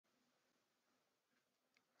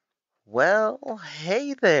Well,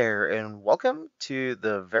 hey there, and welcome to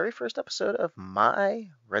the very first episode of my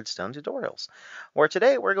Redstone tutorials, where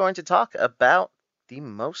today we're going to talk about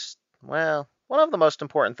one of the most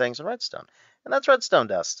important things in Redstone, and that's redstone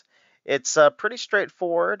dust. It's pretty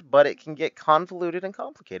straightforward, but it can get convoluted and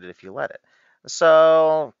complicated if you let it.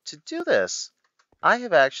 So, to do this, I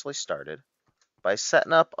have actually started by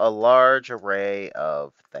setting up a large array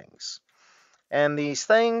of things. And these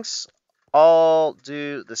things all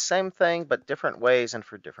do the same thing, but different ways and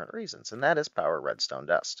for different reasons, and that is power redstone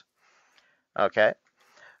dust. Okay,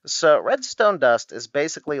 so redstone dust is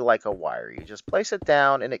basically like a wire. You just place it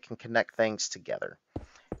down and it can connect things together.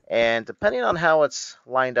 And depending on how it's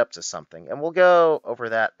lined up to something, and we'll go over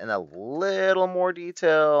that in a little more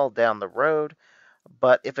detail down the road,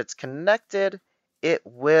 but if it's connected, it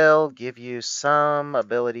will give you some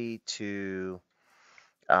ability to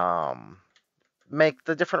um, make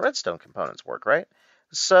the different redstone components work, right?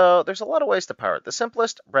 So there's a lot of ways to power it. The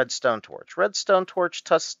simplest, redstone torch. Redstone torch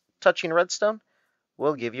touching redstone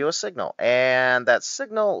will give you a signal, and that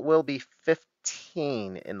signal will be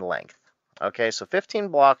 15 in length. Okay, so 15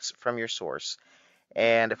 blocks from your source.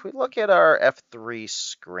 And if we look at our F3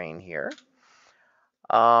 screen here,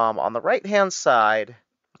 on the right-hand side,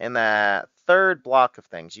 in that third block of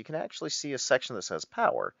things, you can actually see a section that says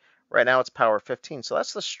power. Right now it's power 15, so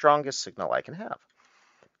that's the strongest signal I can have.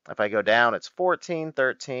 If I go down, it's 14,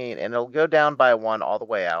 13, and it'll go down by 1 all the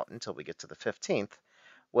way out until we get to the 15th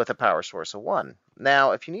with a power source of 1.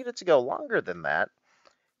 Now, if you need it to go longer than that,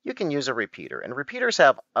 you can use a repeater. And repeaters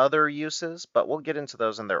have other uses, but we'll get into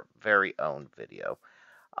those in their very own video.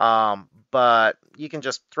 But you can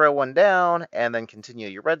just throw one down and then continue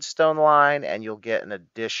your redstone line, and you'll get an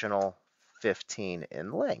additional 15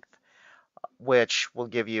 in length, which will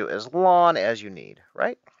give you as long as you need,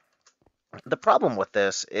 right? The problem with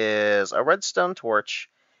this is a redstone torch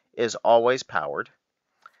is always powered.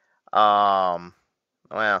 Um,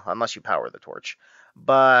 well, unless you power the torch.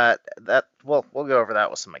 But we'll go over that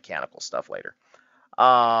with some mechanical stuff later.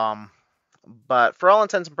 Um, but for all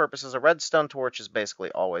intents and purposes, a redstone torch is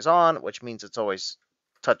basically always on, which means it's always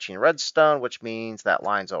touching redstone, which means that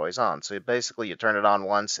line's always on. So basically you turn it on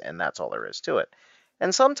once and that's all there is to it.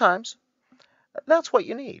 And sometimes that's what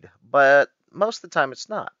you need, but most of the time it's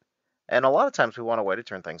not. And a lot of times we want a way to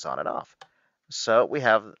turn things on and off. So we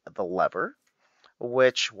have the lever,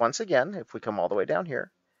 which once again, if we come all the way down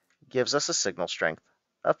here, gives us a signal strength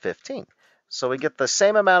of 15. So we get the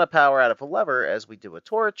same amount of power out of a lever as we do a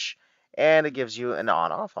torch, and it gives you an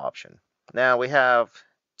on-off option. Now we have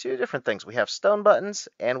two different things. We have stone buttons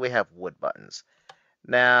and we have wood buttons.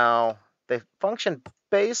 Now they function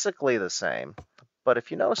basically the same, but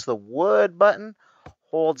if you notice, the wood button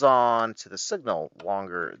holds on to the signal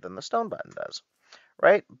longer than the stone button does,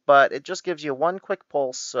 right? But it just gives you one quick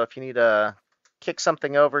pulse, so if you need to kick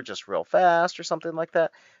something over just real fast or something like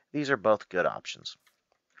that, these are both good options.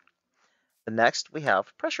 Next, we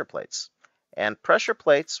have pressure plates. And pressure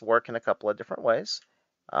plates work in a couple of different ways.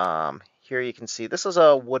 Here you can see this is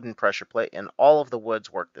a wooden pressure plate, and all of the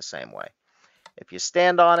woods work the same way. If you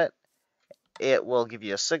stand on it, it will give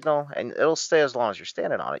you a signal, and it'll stay as long as you're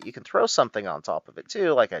standing on it. You can throw something on top of it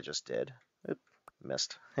too, like I just did. Oop,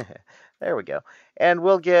 missed. There we go. And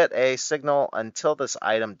we'll get a signal until this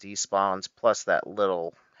item despawns, plus that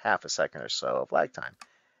little half a second or so of lag time.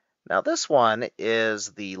 Now this one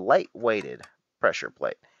is the light-weighted pressure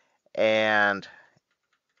plate, and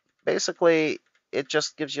basically it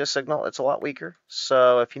just gives you a signal. It's a lot weaker,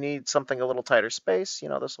 so if you need something a little tighter space,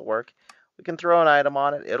 this will work. We can throw an item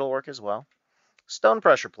on it. It'll work as well. Stone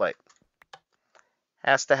pressure plate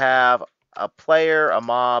has to have a player, a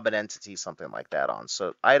mob, an entity, something like that on.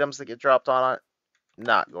 So items that get dropped on it,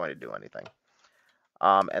 not going to do anything.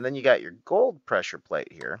 And then you got your gold pressure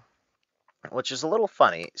plate here, which is a little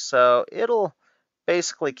funny. So it'll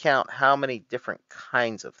basically count how many different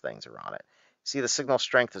kinds of things are on it. See, the signal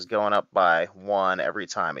strength is going up by 1 every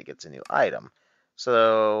time it gets a new item.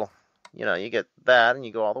 So, you get that and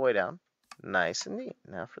you go all the way down. Nice and neat.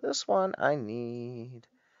 Now for this one, I need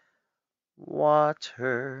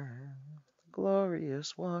water.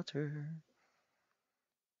 Glorious water.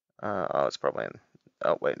 Oh, it's probably in...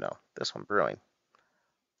 Oh, wait, no. This one, brewing.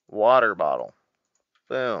 Water bottle.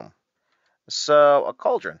 Boom. So, a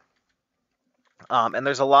cauldron. And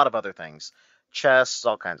there's a lot of other things. Chests,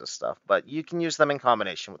 all kinds of stuff. But you can use them in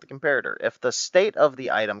combination with the comparator if the state of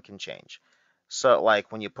the item can change. So,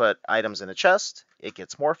 like when you put items in a chest, it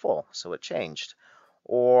gets more full, so it changed.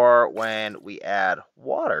 Or when we add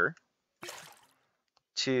water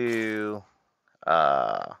to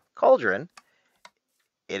cauldron,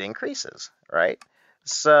 it increases, right?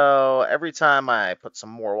 So every time I put some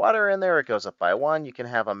more water in there, it goes up by 1. You can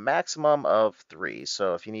have a maximum of 3.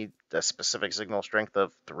 So if you need a specific signal strength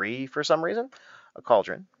of 3 for some reason, a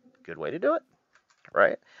cauldron, good way to do it,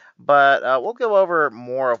 right? But we'll go over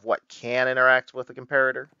more of what can interact with the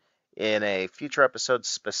comparator in a future episode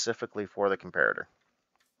specifically for the comparator.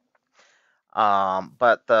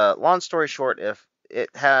 But the long story short, if it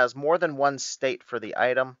has more than one state for the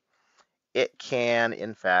item, it can,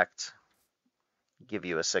 in fact, give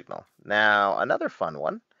you a signal. Now, another fun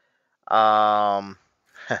one, um,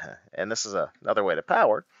 and this is another way to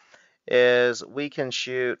power, is we can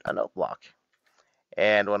shoot a note block.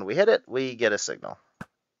 And when we hit it, we get a signal.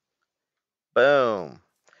 Boom.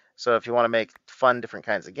 So if you want to make fun different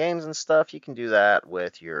kinds of games and stuff, you can do that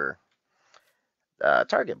with your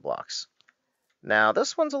target blocks. Now,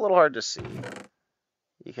 this one's a little hard to see.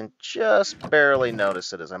 You can just barely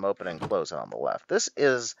notice it as I'm opening and closing on the left. This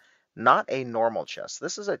is not a normal chest.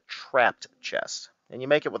 This is a trapped chest. And you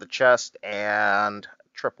make it with a chest and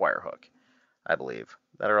tripwire hook, I believe.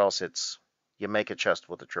 That or else you make a chest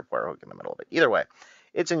with a tripwire hook in the middle of it. Either way,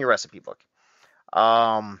 it's in your recipe book.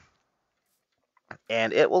 And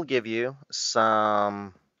it will give you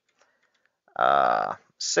some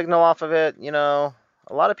signal off of it.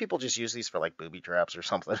 A lot of people just use these for like booby traps or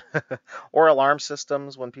something, or alarm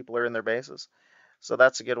systems when people are in their bases. So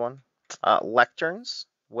that's a good one. Lecterns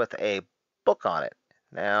with a book on it.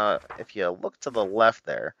 Now, if you look to the left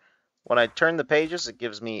there, when I turn the pages, it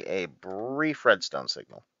gives me a brief redstone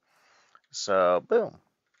signal. So, boom.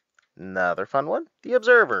 Another fun one, the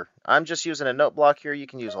observer. I'm just using a note block here. You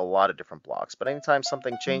can use a lot of different blocks, but anytime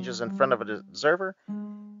something changes in front of an observer,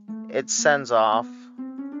 it sends off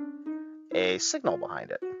a signal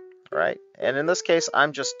behind it, right? And in this case,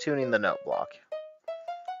 I'm just tuning the note block.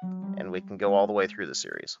 And we can go all the way through the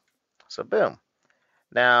series. So boom.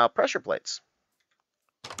 Now, pressure plates.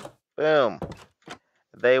 Boom.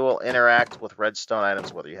 They will interact with redstone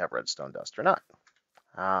items whether you have redstone dust or not.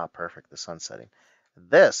 Ah, perfect, the sun's setting.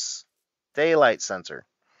 This daylight sensor.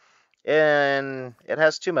 And it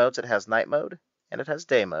has 2 modes. It has night mode and it has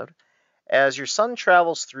day mode. As your sun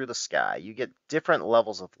travels through the sky, you get different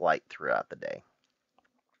levels of light throughout the day.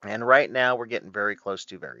 And right now, we're getting very close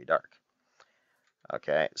to very dark.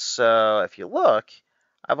 Okay, so if you look,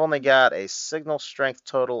 I've only got a signal strength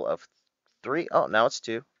total of 3. Oh, now it's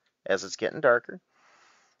 2 as it's getting darker.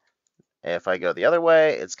 If I go the other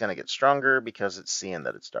way, it's going to get stronger because it's seeing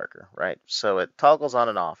that it's darker, right? So it toggles on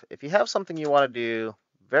and off. If you have something you want to do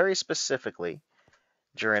very specifically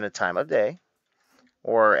during a time of day,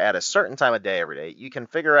 or at a certain time of day every day, you can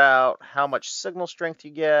figure out how much signal strength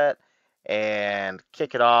you get and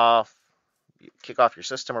kick off your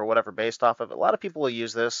system or whatever based off of it. A lot of people will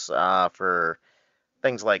use this for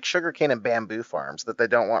things like sugarcane and bamboo farms that they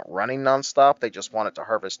don't want running nonstop. They just want it to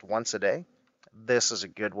harvest once a day. This is a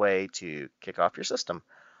good way to kick off your system.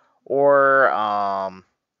 Or,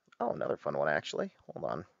 another fun one actually.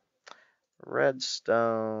 Hold on.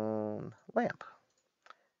 Redstone lamp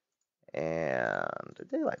and a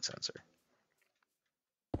daylight sensor.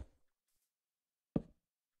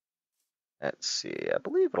 Let's see. I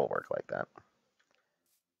believe it'll work like that.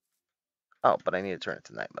 Oh, but I need to turn it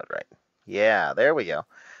to night mode, right? Yeah, there we go.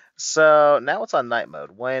 So now it's on night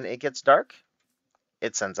mode. When it gets dark,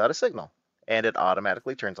 it sends out a signal, and it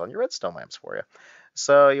automatically turns on your redstone lamps for you.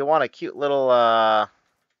 So you want a cute little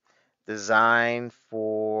design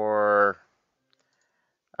for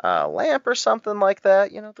a lamp or something like that.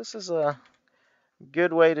 This is a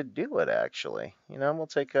good way to do it, actually. We'll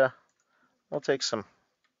take some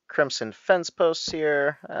crimson fence posts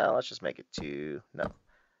here. Let's just make it 2. No.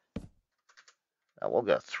 We'll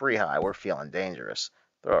go 3 high. We're feeling dangerous.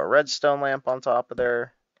 Throw a redstone lamp on top of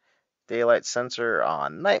there. Daylight sensor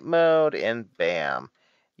on night mode, and bam.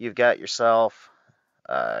 You've got yourself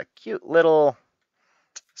a cute little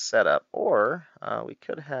setup. Or we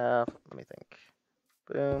could have, let me think.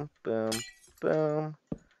 Boom, boom, boom,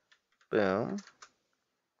 boom.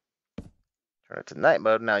 Turn it to night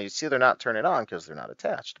mode. Now you see they're not turning on because they're not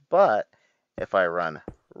attached. But if I run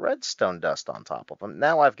redstone dust on top of them,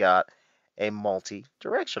 now I've got a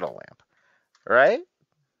multi-directional lamp, right?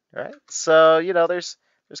 Right? So, there's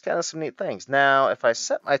kind of some neat things. Now, if I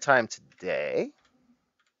set my time to day,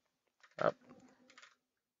 oh,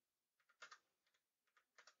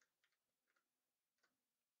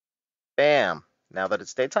 bam, now that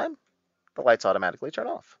it's daytime, the lights automatically turn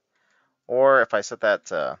off. Or if I set that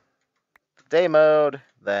to day mode,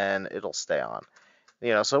 then it'll stay on.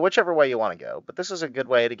 So whichever way you want to go. But this is a good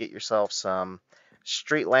way to get yourself some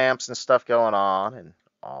street lamps and stuff going on and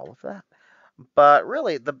all of that. But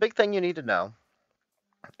really, the big thing you need to know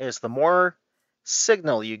is the more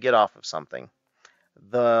signal you get off of something,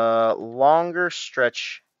 the longer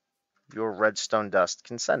stretch your redstone dust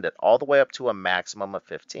can send it, all the way up to a maximum of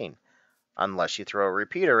 15. Unless you throw a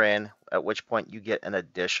repeater in, at which point you get an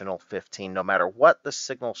additional 15, no matter what the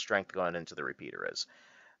signal strength going into the repeater is.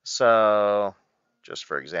 So, just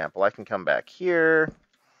for example, I can come back here,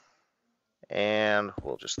 and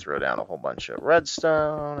we'll just throw down a whole bunch of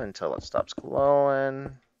redstone until it stops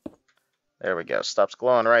glowing. There we go, stops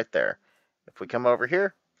glowing right there. If we come over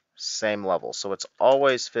here, same level. So it's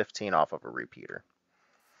always 15 off of a repeater.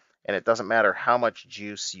 And it doesn't matter how much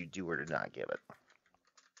juice you do or do not give it.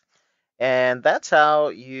 And that's how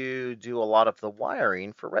you do a lot of the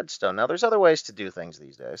wiring for redstone. Now, there's other ways to do things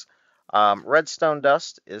these days. Redstone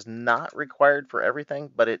dust is not required for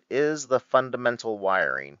everything, but it is the fundamental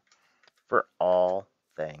wiring for all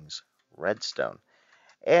things redstone.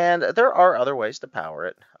 And there are other ways to power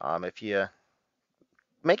it. If you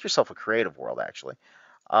make yourself a creative world, actually,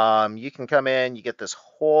 you can come in, you get this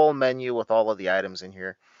whole menu with all of the items in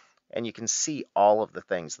here, and you can see all of the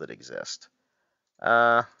things that exist.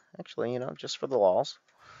 Actually, just for the lols.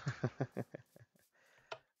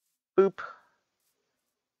 Boop.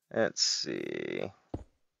 Let's see.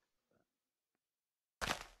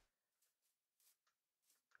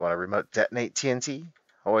 Want to remote detonate TNT?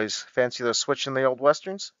 Always fancy those switching the old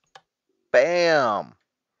westerns? Bam!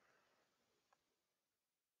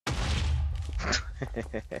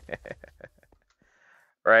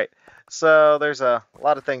 Right? So there's a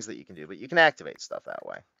lot of things that you can do, but you can activate stuff that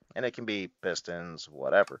way. And it can be pistons,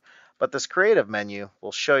 whatever. But this creative menu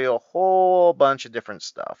will show you a whole bunch of different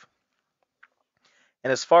stuff.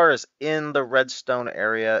 And as far as in the redstone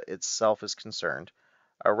area itself is concerned,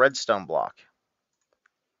 a redstone block,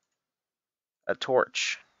 a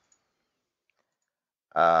torch,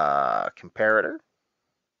 a comparator,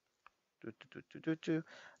 the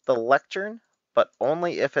lectern, but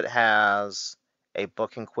only if it has a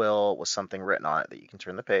book and quill with something written on it that you can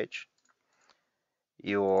turn the page,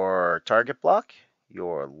 your target block,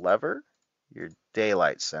 your lever, your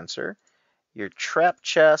daylight sensor, your trap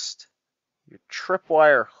chest, your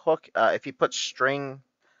tripwire hook. If you put string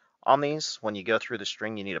on these, when you go through the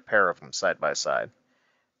string, you need a pair of them side by side.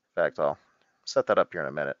 In fact, I'll set that up here in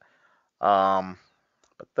a minute. But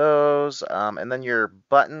those, and then your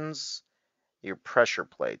buttons, your pressure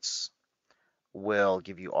plates will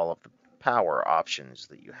give you all of the power options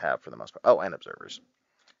that you have for the most part. Oh, and observers.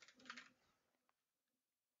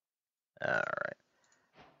 All right.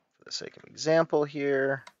 For the sake of example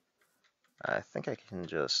here, I think I can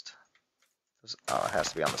just, oh, it has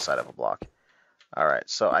to be on the side of a block. All right,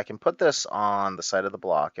 so I can put this on the side of the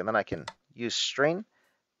block, and then I can use string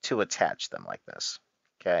to attach them like this.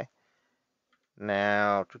 Okay.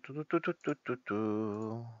 Now,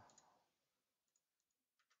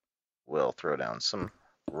 we'll throw down some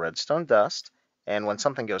redstone dust, and when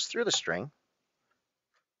something goes through the string,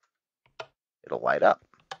 it'll light up.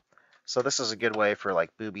 So this is a good way for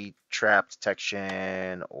like booby trap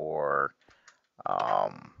detection or,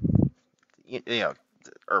 or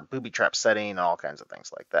booby trap setting and all kinds of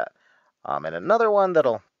things like that. And another one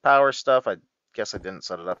that'll power stuff, I guess I didn't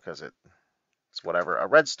set it up because it's whatever. A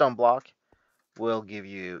redstone block will give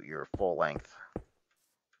you your full length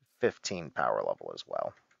 15 power level as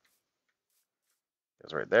well.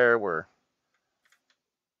 Because right there we're,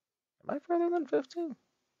 am I further than 15?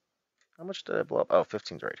 How much did I blow up? Oh,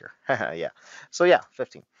 15's right here. Yeah. So yeah,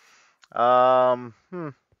 15.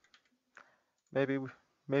 Maybe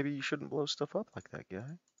you shouldn't blow stuff up like that,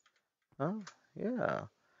 guy. Oh, yeah.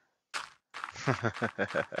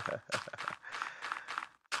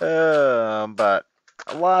 But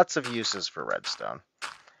lots of uses for redstone.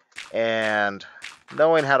 And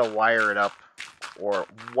knowing how to wire it up or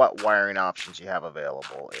what wiring options you have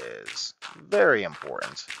available is very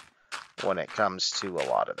important when it comes to a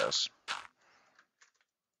lot of this.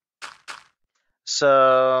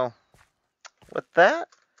 So with that,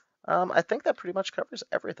 I think that pretty much covers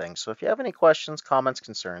everything. So if you have any questions, comments,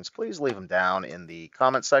 concerns, please leave them down in the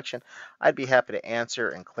comment section. I'd be happy to answer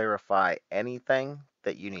and clarify anything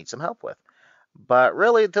that you need some help with. But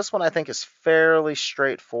really, this one I think is fairly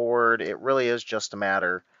straightforward. It really is just a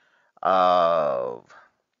matter of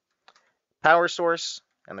power source,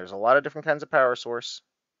 and there's a lot of different kinds of power source.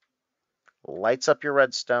 Lights up your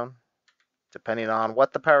redstone. Depending on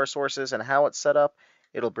what the power source is and how it's set up,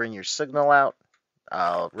 it'll bring your signal out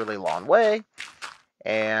a really long way.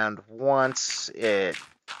 And once it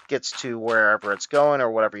gets to wherever it's going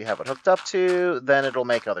or whatever you have it hooked up to, then it'll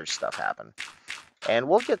make other stuff happen. And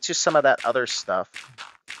we'll get to some of that other stuff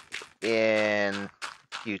in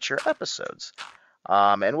future episodes.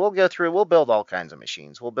 And we'll build all kinds of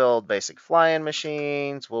machines. We'll build basic flying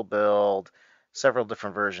machines. We'll build several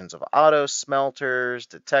different versions of auto smelters,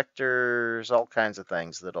 detectors, all kinds of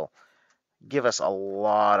things that'll give us a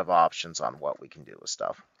lot of options on what we can do with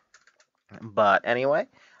stuff. But anyway,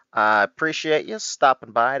 I appreciate you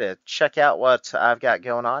stopping by to check out what I've got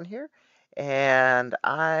going on here, and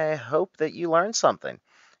I hope that you learned something.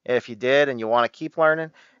 If you did and you want to keep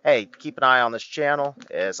learning, hey, keep an eye on this channel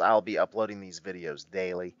as I'll be uploading these videos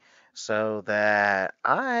daily so that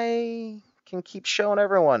I can keep showing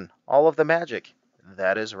everyone all of the magic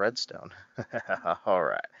that is Redstone. All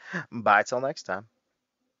right. Bye till next time.